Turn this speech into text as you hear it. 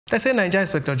They say NAIJA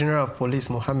Inspector General of Police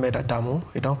Mohammed Adamu,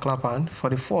 he don't clap hand for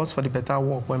the force for the better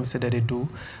work when we say that they do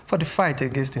for the fight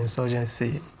against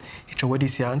insurgency. He threw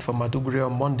this yarn for Maiduguri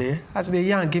on Monday as the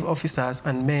yarn give officers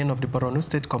and men of the Borno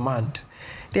State Command.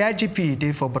 The IGP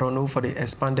did for Borno for the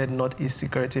expanded Northeast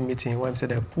Security meeting when we say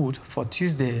they put for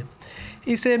Tuesday.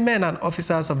 He said men and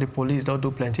officers of the police don't do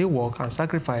plenty work and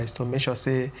sacrifice to make sure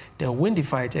say they win the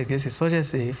fight against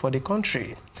insurgency for the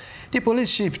country. The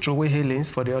police chief threw away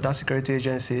hailings for the other security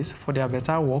agencies for their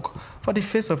better work for the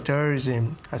face of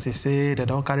terrorism, as he said they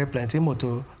don't carry plenty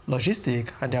motor, logistic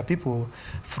and their people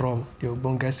from the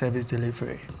Ogbonge service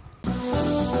delivery.